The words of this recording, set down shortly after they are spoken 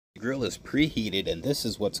Grill is preheated, and this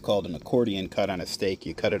is what's called an accordion cut on a steak.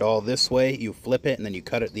 You cut it all this way, you flip it, and then you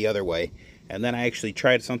cut it the other way. And then I actually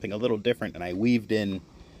tried something a little different, and I weaved in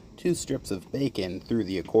 2 strips of bacon through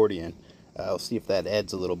the accordion. I'll see if that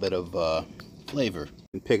adds a little bit of flavor.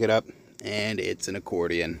 And pick it up, and it's an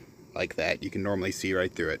accordion like that. You can normally see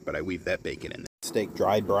right through it, but I weave that bacon in there. Steak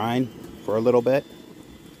dry brine for a little bit,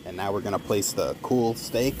 and now we're going to place the cool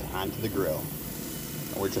steak onto the grill.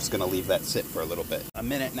 We're just going to leave that sit for a little bit. 1.5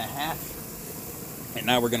 minutes. And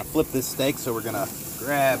now we're going to flip this steak. So we're going to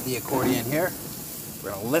grab the accordion here.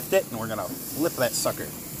 We're going to lift it and we're going to flip that sucker.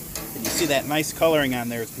 And you see that nice coloring on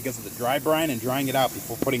there. It's because of the dry brine and drying it out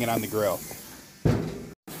before putting it on the grill.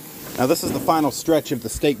 Now this is the final stretch of the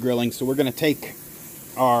steak grilling. So we're going to take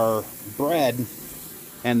our bread,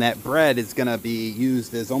 and that bread is going to be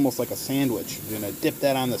used as almost like a sandwich. We're going to dip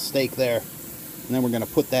that on the steak there. And then we're going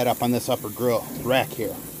to put that up on this upper grill rack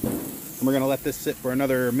here. And we're going to let this sit for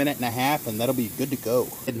another 1.5 minutes, and that'll be good to go.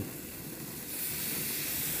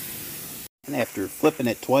 And after flipping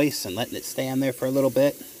it twice and letting it stay on there for a little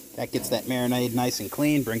bit, that gets that marinade nice and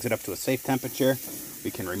clean, brings it up to a safe temperature.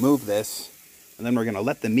 We can remove this, and then we're going to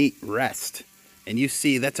let the meat rest. And you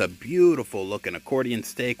see that's a beautiful looking accordion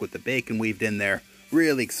steak with the bacon weaved in there.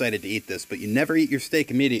 Really excited to eat this, but you never eat your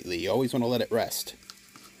steak immediately. You always want to let it rest.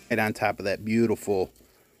 Right on top of that beautiful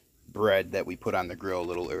bread that we put on the grill a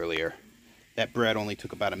little earlier. That bread only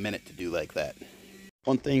took about 1 minute to do like that.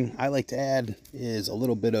 One thing I like to add is a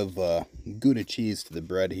little bit of Gouda cheese to the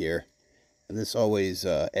bread here. And this always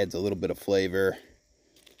adds a little bit of flavor,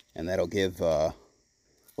 and that'll give a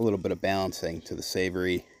little bit of balancing to the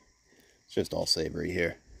savory. It's just all savory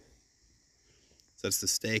here. So that's the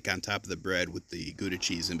steak on top of the bread with the Gouda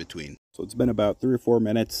cheese in between. So it's been about 3 or 4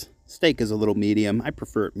 minutes. Steak is a little medium. I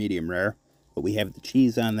prefer it medium rare, but we have the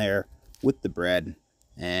cheese on there with the bread,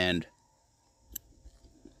 and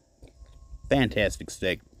fantastic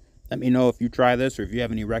steak. Let me know if you try this or if you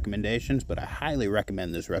have any recommendations, but I highly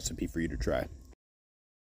recommend this recipe for you to try.